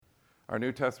Our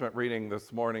New Testament reading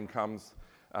this morning comes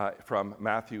from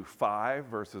Matthew 5,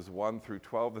 verses 1 through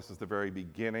 12. This is the very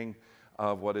beginning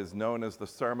of what is known as the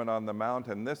Sermon on the Mount,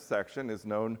 and this section is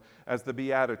known as the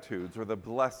Beatitudes or the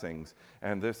blessings,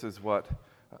 and this is what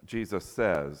Jesus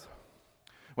says.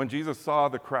 When Jesus saw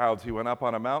the crowds, he went up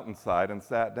on a mountainside and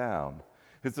sat down.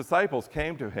 His disciples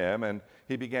came to him, and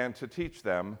he began to teach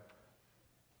them.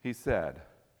 He said,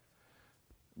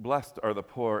 "Blessed are the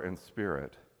poor in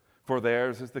spirit, for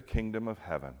theirs is the kingdom of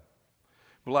heaven.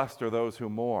 Blessed are those who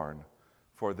mourn,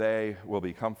 for they will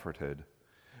be comforted.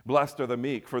 Blessed are the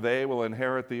meek, for they will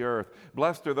inherit the earth.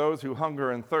 Blessed are those who hunger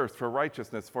and thirst for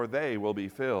righteousness, for they will be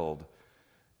filled.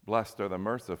 Blessed are the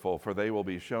merciful, for they will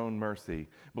be shown mercy.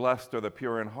 Blessed are the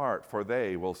pure in heart, for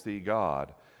they will see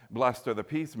God. Blessed are the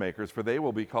peacemakers, for they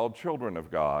will be called children of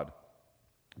God.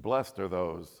 Blessed are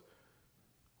those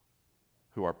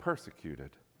who are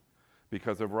persecuted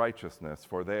because of righteousness,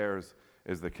 for theirs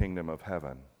is the kingdom of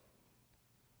heaven.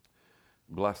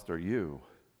 Blessed are you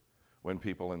when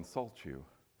people insult you,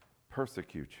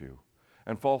 persecute you,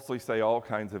 and falsely say all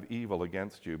kinds of evil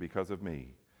against you because of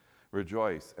me.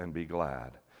 Rejoice and be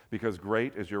glad, because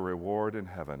great is your reward in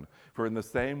heaven, for in the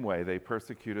same way they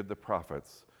persecuted the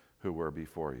prophets who were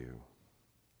before you."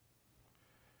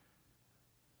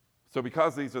 So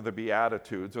because these are the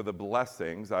Beatitudes, or the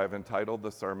blessings, I've entitled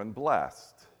the sermon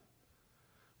Blessed.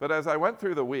 But as I went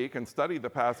through the week and studied the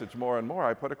passage more and more,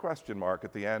 I put a question mark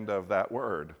at the end of that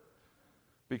word.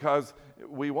 Because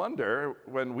we wonder,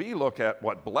 when we look at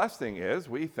what blessing is,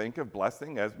 we think of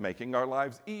blessing as making our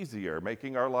lives easier,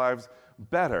 making our lives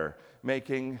better,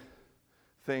 making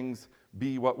things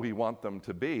be what we want them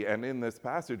to be. And in this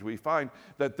passage, we find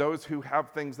that those who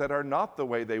have things that are not the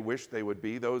way they wish they would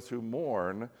be, those who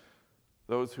mourn,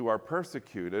 those who are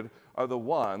persecuted, are the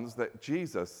ones that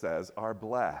Jesus says are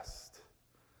blessed.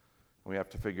 We have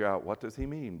to figure out, what does he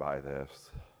mean by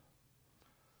this?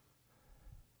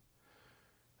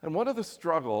 And one of the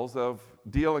struggles of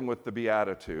dealing with the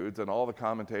Beatitudes, and all the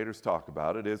commentators talk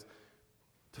about it, is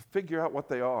to figure out what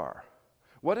they are.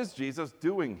 What is Jesus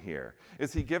doing here?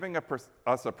 Is he giving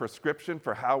us a prescription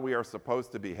for how we are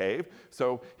supposed to behave?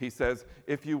 So he says,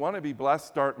 if you want to be blessed,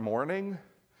 start mourning.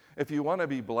 If you want to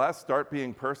be blessed, start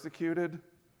being persecuted.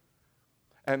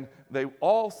 And they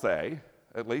all say,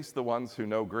 at least the ones who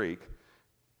know Greek,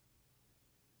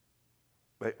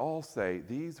 they all say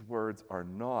these words are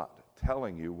not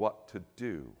telling you what to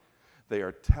do. They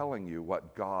are telling you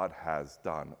what God has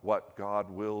done, what God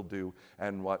will do,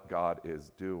 and what God is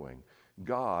doing.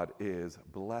 God is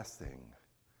blessing.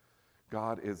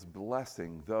 God is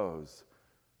blessing those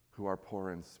who are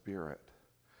poor in spirit.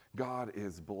 God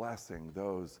is blessing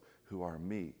those who are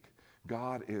meek.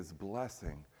 God is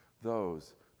blessing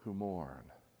those who mourn.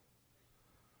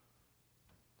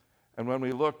 And when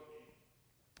we look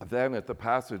then at the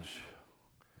passage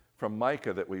from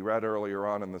Micah that we read earlier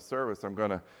on in the service, I'm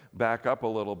going to back up a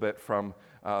little bit from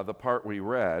the part we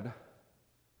read.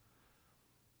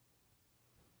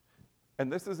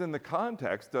 And this is in the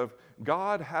context of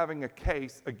God having a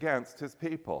case against his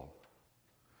people.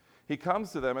 He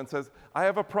comes to them and says, I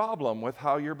have a problem with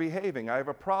how you're behaving. I have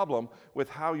a problem with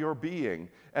how you're being.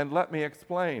 And let me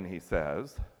explain, he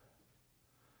says.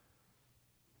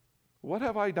 What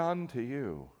have I done to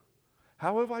you?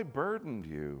 How have I burdened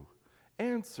you?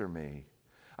 Answer me.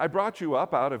 I brought you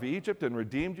up out of Egypt and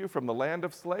redeemed you from the land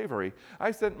of slavery.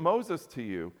 I sent Moses to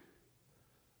you,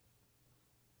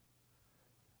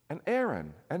 and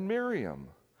Aaron and Miriam.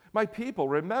 My people,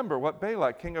 remember what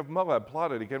Balak, king of Moab,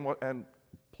 plotted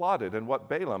and what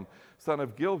Balaam, son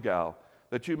of Gilgal,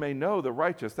 that you may know the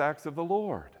righteous acts of the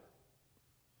Lord.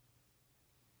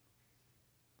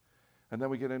 And then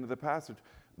we get into the passage,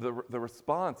 the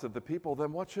response of the people,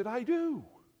 then what should I do?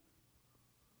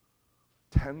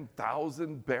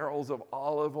 10,000 barrels of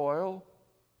olive oil?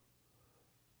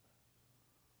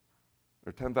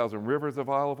 Or 10,000 rivers of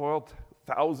olive oil?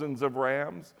 Thousands of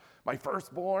rams? My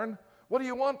firstborn? What do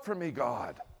you want from me,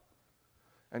 God?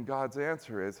 And God's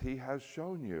answer is, he has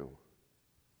shown you.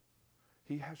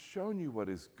 He has shown you what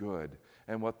is good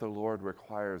and what the Lord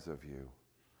requires of you.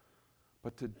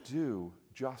 But to do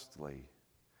justly,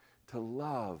 to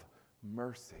love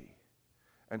mercy,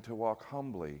 and to walk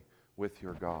humbly with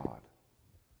your God.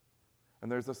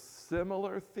 And there's a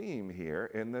similar theme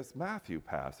here in this Matthew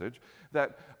passage,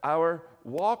 that our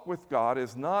walk with God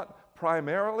is not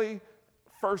primarily,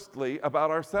 firstly, about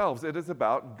ourselves. It is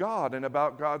about God and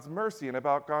about God's mercy and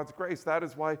about God's grace. That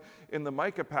is why in the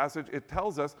Micah passage it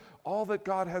tells us all that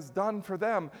God has done for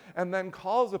them, and then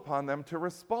calls upon them to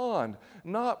respond,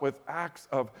 not with acts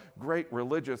of great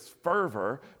religious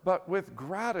fervor, but with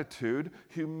gratitude,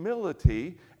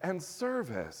 humility, and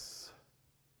service.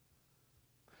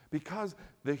 Because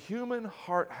the human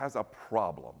heart has a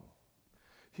problem.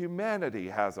 Humanity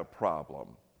has a problem.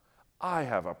 I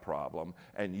have a problem,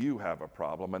 and you have a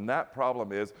problem. And that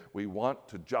problem is we want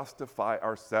to justify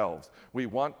ourselves. We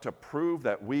want to prove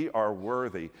that we are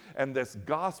worthy. And this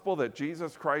gospel that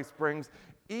Jesus Christ brings,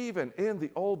 even in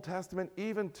the Old Testament,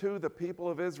 even to the people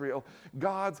of Israel,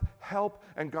 God's help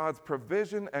and God's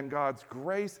provision and God's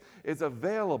grace is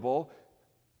available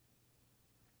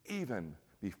even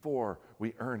before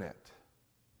we earn it.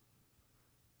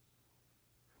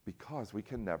 Because we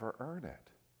can never earn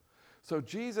it. So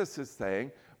Jesus is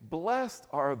saying, blessed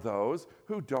are those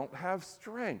who don't have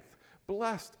strength.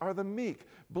 Blessed are the meek.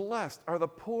 Blessed are the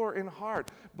poor in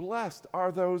heart. Blessed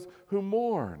are those who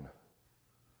mourn.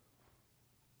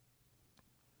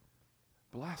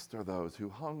 Blessed are those who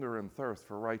hunger and thirst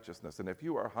for righteousness. And if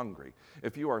you are hungry,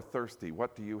 if you are thirsty,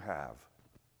 what do you have?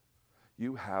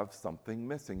 You have something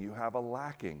missing. You have a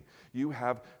lacking. You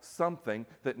have something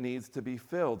that needs to be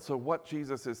filled. So what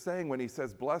Jesus is saying when he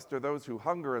says, blessed are those who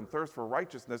hunger and thirst for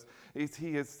righteousness, is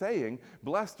he is saying,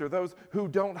 blessed are those who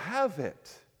don't have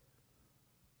it,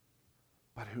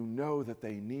 but who know that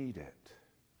they need it.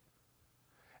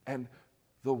 And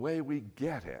the way we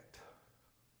get it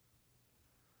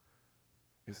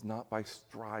is not by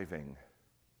striving,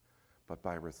 but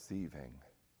by receiving.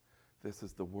 This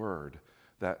is the word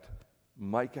that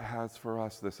Micah has for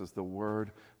us. This is the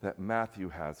word that Matthew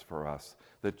has for us,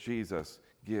 that Jesus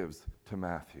gives to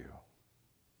Matthew.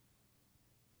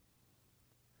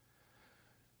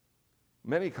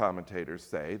 Many commentators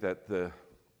say that the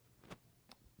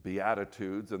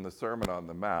Beatitudes and the Sermon on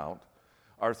the Mount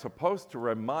are supposed to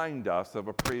remind us of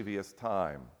a previous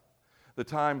time, the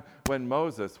time when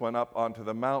Moses went up onto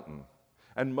the mountain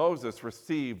and Moses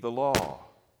received the law.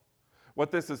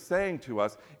 What this is saying to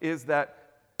us is that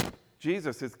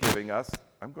Jesus is giving us,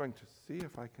 I'm going to see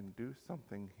if I can do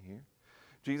something here.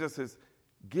 Jesus is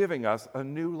giving us a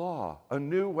new law, a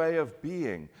new way of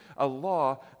being, a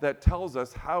law that tells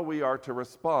us how we are to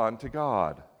respond to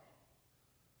God.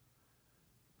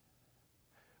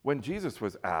 When Jesus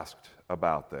was asked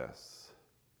about this,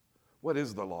 what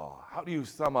is the law? How do you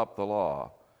sum up the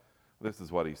law? This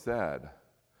is what he said.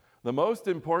 The most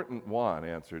important one,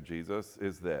 answered Jesus,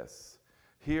 is this.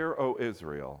 Hear, O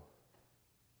Israel.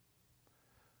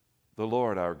 The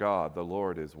Lord our God, the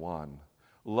Lord is one.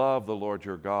 Love the Lord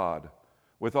your God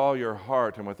with all your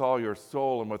heart and with all your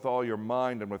soul and with all your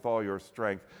mind and with all your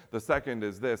strength. The second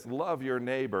is this, love your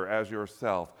neighbor as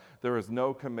yourself. There is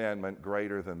no commandment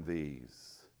greater than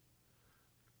these.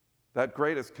 That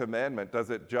greatest commandment, does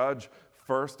it judge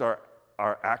first our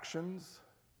actions?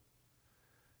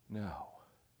 No.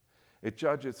 It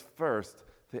judges first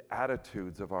the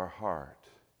attitudes of our heart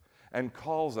and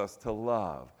calls us to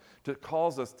love. It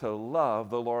calls us to love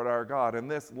the Lord our God. And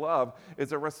this love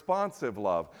is a responsive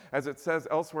love. As it says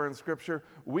elsewhere in Scripture,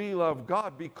 we love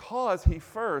God because he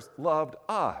first loved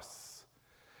us.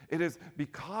 It is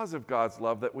because of God's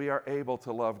love that we are able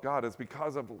to love God. It's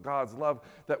because of God's love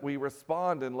that we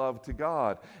respond in love to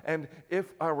God. And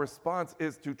if our response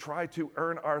is to try to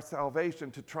earn our salvation,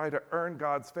 to try to earn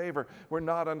God's favor, we're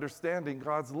not understanding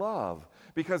God's love,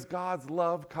 because God's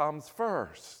love comes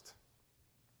first.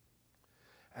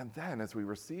 And then as we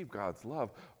receive God's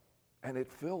love and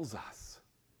it fills us,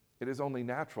 it is only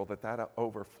natural that that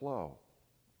overflow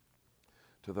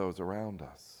to those around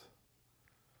us.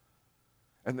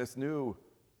 And this new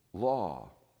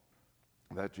law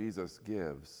that Jesus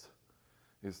gives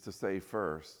is to say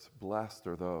first, blessed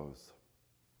are those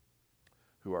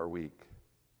who are weak.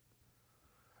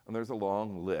 And there's a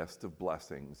long list of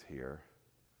blessings here.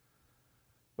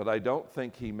 But I don't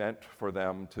think he meant for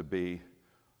them to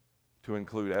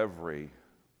include every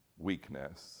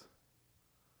weakness.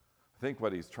 I think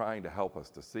what he's trying to help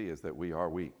us to see is that we are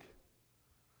weak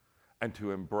and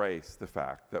to embrace the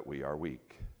fact that we are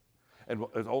weak. And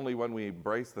it's only when we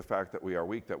embrace the fact that we are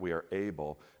weak that we are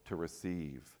able to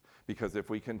receive. Because if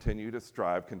we continue to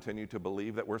strive, continue to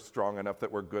believe that we're strong enough,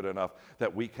 that we're good enough,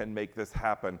 that we can make this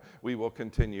happen, we will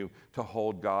continue to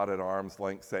hold God at arm's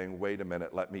length saying, wait a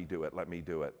minute, let me do it, let me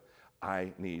do it.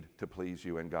 I need to please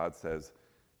you. And God says,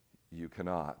 you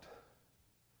cannot,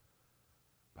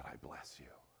 but I bless you.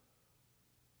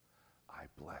 I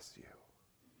bless you.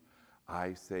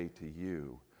 I say to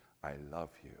you, I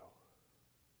love you.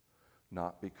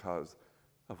 Not because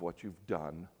of what you've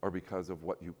done or because of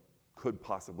what you could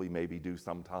possibly maybe do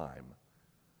sometime,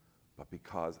 but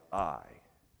because I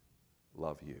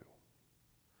love you.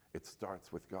 It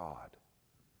starts with God.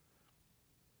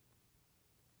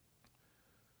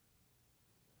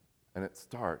 And it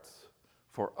starts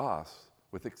for us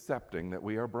with accepting that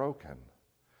we are broken.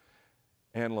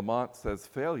 Anne Lamott says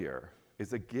failure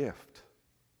is a gift.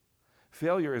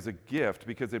 Failure is a gift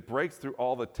because it breaks through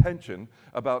all the tension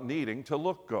about needing to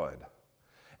look good.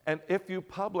 And if you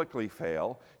publicly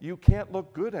fail, you can't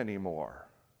look good anymore.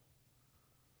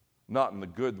 Not in the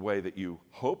good way that you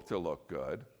hope to look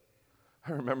good.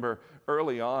 I remember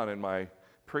early on in my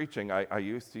preaching, I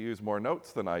used to use more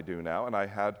notes than I do now, and I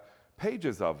had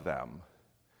pages of them.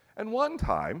 And one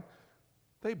time,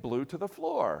 they blew to the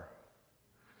floor.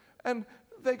 And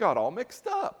they got all mixed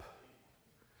up.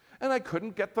 And I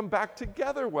couldn't get them back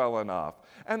together well enough.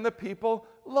 And the people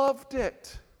loved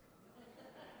it.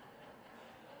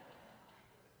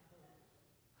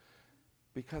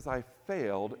 Because I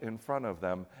failed in front of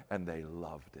them and they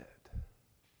loved it.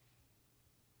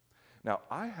 Now,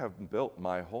 I have built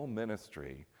my whole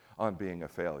ministry on being a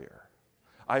failure.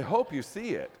 I hope you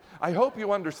see it. I hope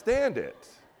you understand it.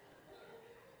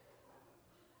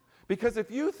 Because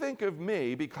if you think of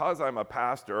me, because I'm a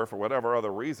pastor or for whatever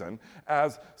other reason,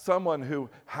 as someone who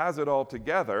has it all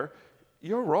together,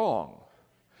 you're wrong.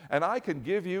 And I can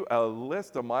give you a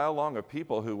list a mile long of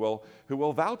people who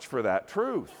will vouch for that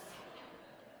truth.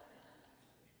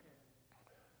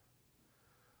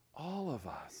 All of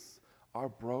us are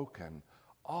broken.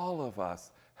 All of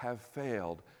us have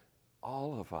failed.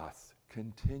 All of us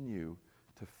continue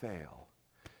to fail.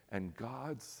 And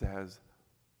God says,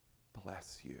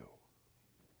 bless you.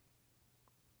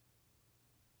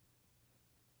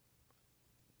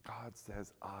 God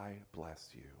says, I bless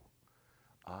you.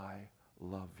 I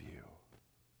love you.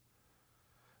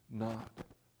 Not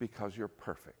because you're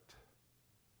perfect,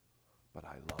 but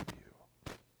I love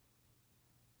you.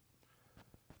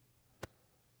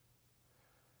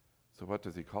 So what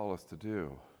does he call us to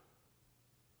do?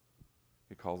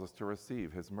 He calls us to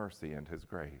receive his mercy and his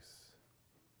grace.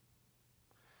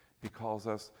 He calls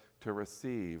us to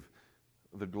receive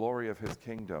the glory of his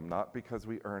kingdom, not because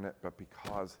we earn it, but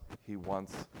because he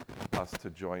wants us to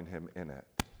join him in it.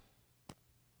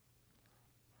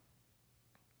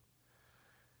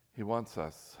 He wants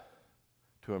us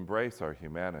to embrace our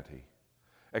humanity,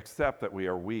 accept that we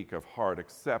are weak of heart,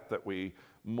 accept that we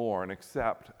mourn,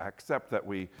 accept that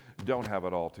we don't have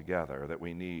it all together, that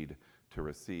we need to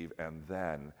receive, and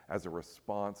then, as a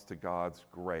response to God's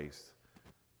grace,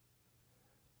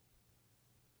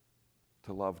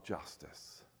 to love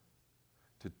justice,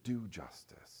 to do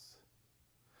justice.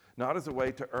 Not as a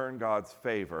way to earn God's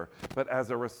favor, but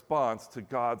as a response to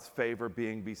God's favor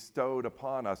being bestowed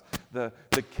upon us. The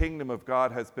kingdom of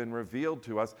God has been revealed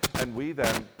to us, and we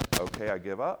then, okay, I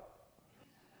give up.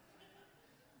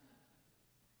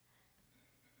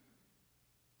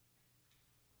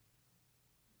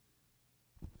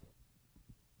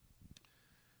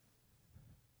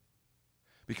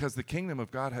 Because the kingdom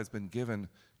of God has been given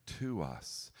to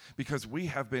us, because we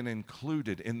have been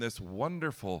included in this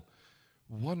wonderful,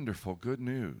 wonderful good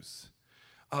news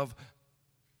of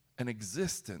an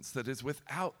existence that is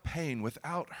without pain,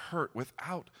 without hurt,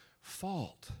 without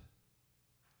fault,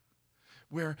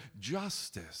 where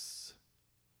justice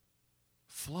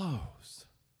flows.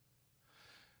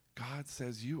 God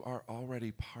says, you are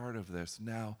already part of this.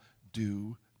 Now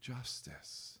do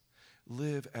justice.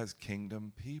 Live as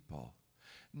kingdom people.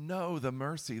 Know the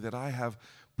mercy that I have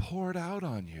poured out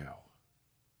on you,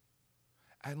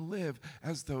 and live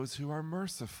as those who are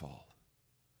merciful,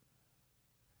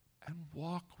 and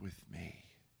walk with me.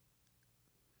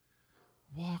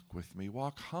 Walk with me,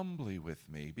 walk humbly with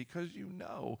me, because you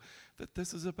know that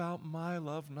this is about my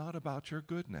love, not about your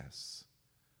goodness.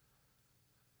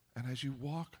 And as you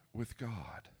walk with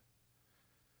God,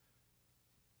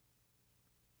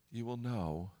 you will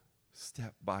know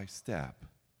step by step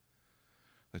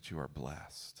that you are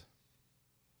blessed.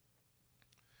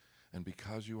 And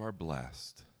because you are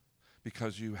blessed,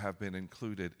 because you have been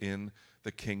included in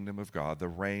the kingdom of God, the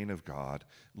reign of God,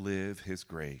 live his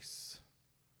grace.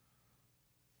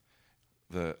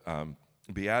 The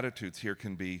Beatitudes here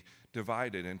can be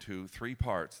divided into three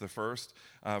parts. The first,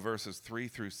 verses 3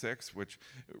 through 6, which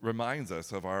reminds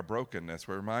us of our brokenness,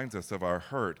 reminds us of our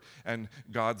hurt, and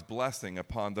God's blessing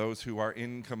upon those who are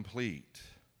incomplete.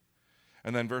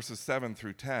 And then verses 7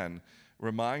 through 10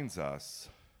 reminds us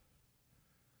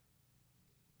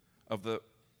of the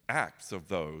acts of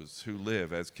those who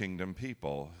live as kingdom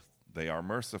people. They are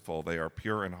merciful, they are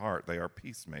pure in heart, they are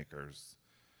peacemakers,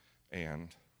 and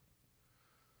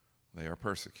they are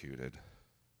persecuted.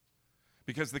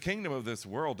 Because the kingdom of this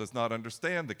world does not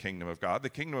understand the kingdom of God. The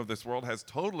kingdom of this world has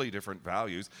totally different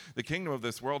values. The kingdom of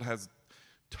this world has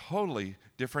totally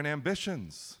different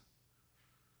ambitions.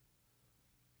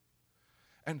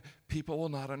 And people will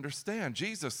not understand.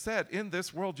 Jesus said, in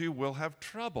this world you will have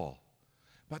trouble.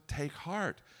 But take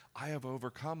heart, I have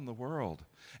overcome the world.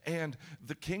 And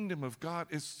the kingdom of God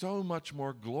is so much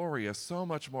more glorious, so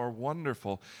much more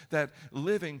wonderful, that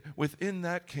living within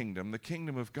that kingdom, the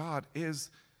kingdom of God, is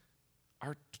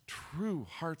our true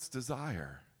heart's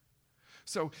desire.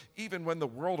 So even when the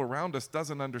world around us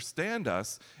doesn't understand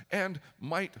us and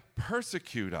might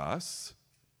persecute us,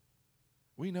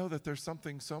 we know that there's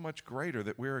something so much greater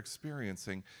that we're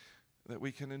experiencing that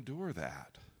we can endure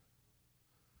that.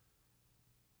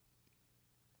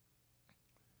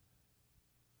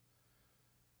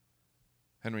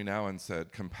 Henry Nouwen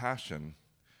said, compassion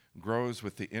grows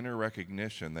with the inner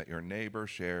recognition that your neighbor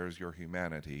shares your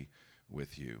humanity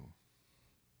with you.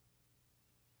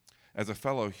 As a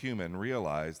fellow human,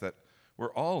 realize that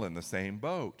we're all in the same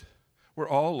boat. We're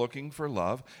all looking for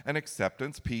love and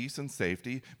acceptance, peace and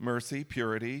safety, mercy,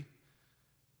 purity,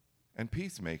 and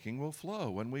peacemaking will flow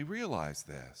when we realize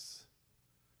this.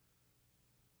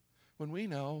 When we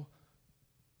know,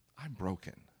 I'm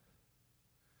broken,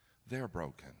 they're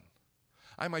broken.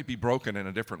 I might be broken in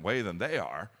a different way than they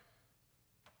are,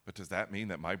 but does that mean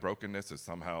that my brokenness is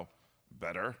somehow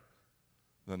better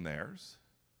than theirs?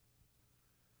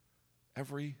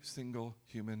 Every single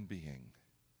human being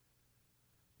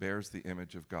bears the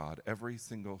image of God. Every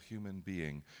single human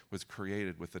being was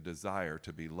created with a desire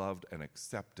to be loved and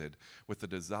accepted, with a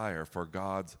desire for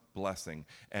God's blessing.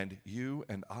 And you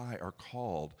and I are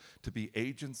called to be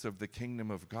agents of the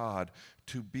kingdom of God,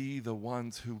 to be the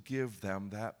ones who give them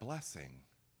that blessing.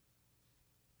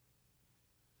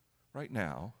 Right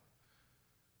now,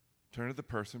 turn to the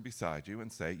person beside you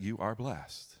and say, you are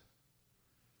blessed.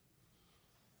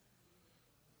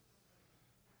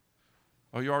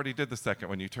 Oh, you already did the second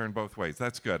one. You turned both ways.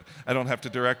 That's good. I don't have to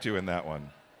direct you in that one.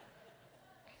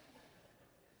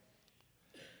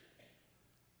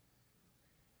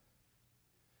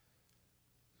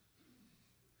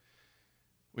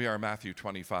 We are a Matthew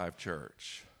 25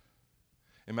 church.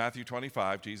 In Matthew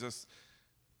 25, Jesus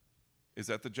is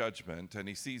at the judgment, and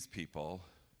he sees people.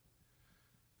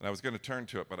 And I was going to turn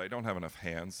to it, but I don't have enough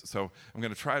hands, so I'm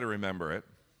going to try to remember it.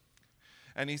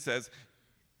 And he says,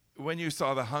 when you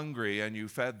saw the hungry and you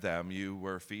fed them, you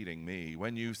were feeding me.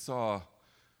 When you saw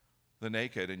the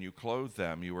naked and you clothed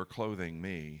them, you were clothing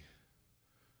me.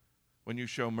 When you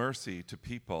show mercy to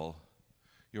people,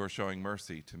 you are showing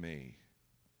mercy to me.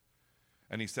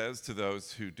 And he says to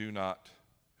those who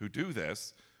do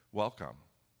this, welcome.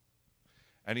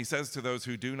 And he says to those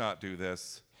who do not do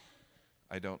this,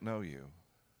 I don't know you.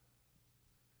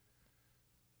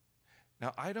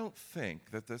 Now, I don't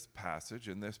think that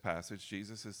in this passage,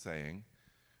 Jesus is saying,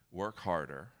 work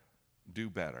harder, do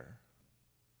better.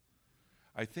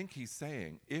 I think he's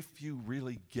saying, if you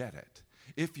really get it,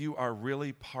 if you are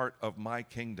really part of my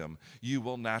kingdom, you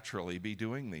will naturally be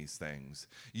doing these things.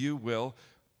 You will,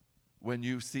 when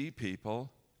you see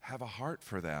people, have a heart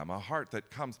for them, a heart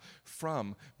that comes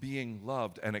from being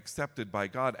loved and accepted by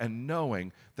God and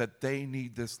knowing that they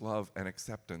need this love and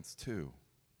acceptance too.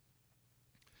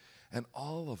 And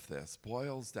all of this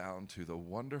boils down to the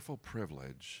wonderful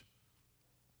privilege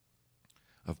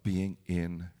of being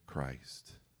in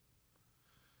Christ.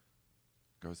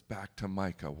 Goes back to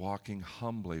Micah, walking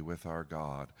humbly with our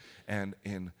God, and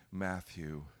in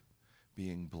Matthew,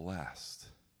 being blessed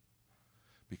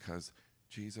because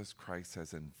Jesus Christ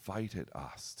has invited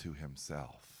us to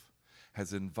himself,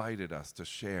 has invited us to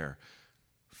share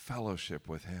fellowship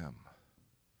with him,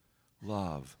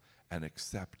 love and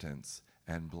acceptance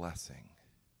and blessing.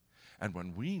 And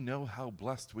when we know how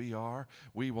blessed we are,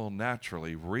 we will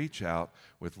naturally reach out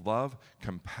with love,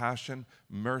 compassion,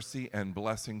 mercy, and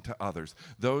blessing to others.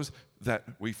 Those that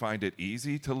we find it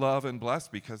easy to love and bless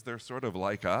because they're sort of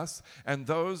like us, and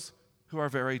those who are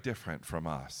very different from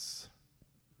us.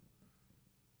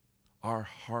 Our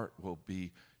heart will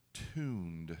be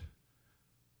tuned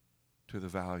to the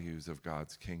values of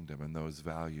God's kingdom, and those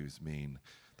values mean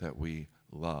that we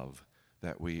love,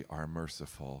 that we are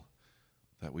merciful,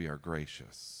 that we are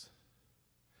gracious,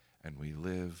 and we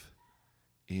live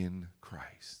in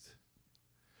Christ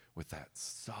with that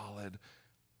solid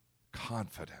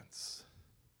confidence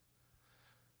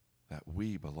that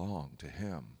we belong to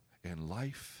him in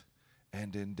life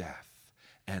and in death,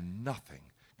 and nothing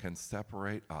can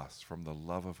separate us from the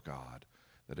love of God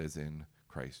that is in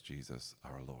Christ Jesus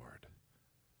our Lord.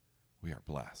 We are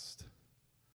blessed.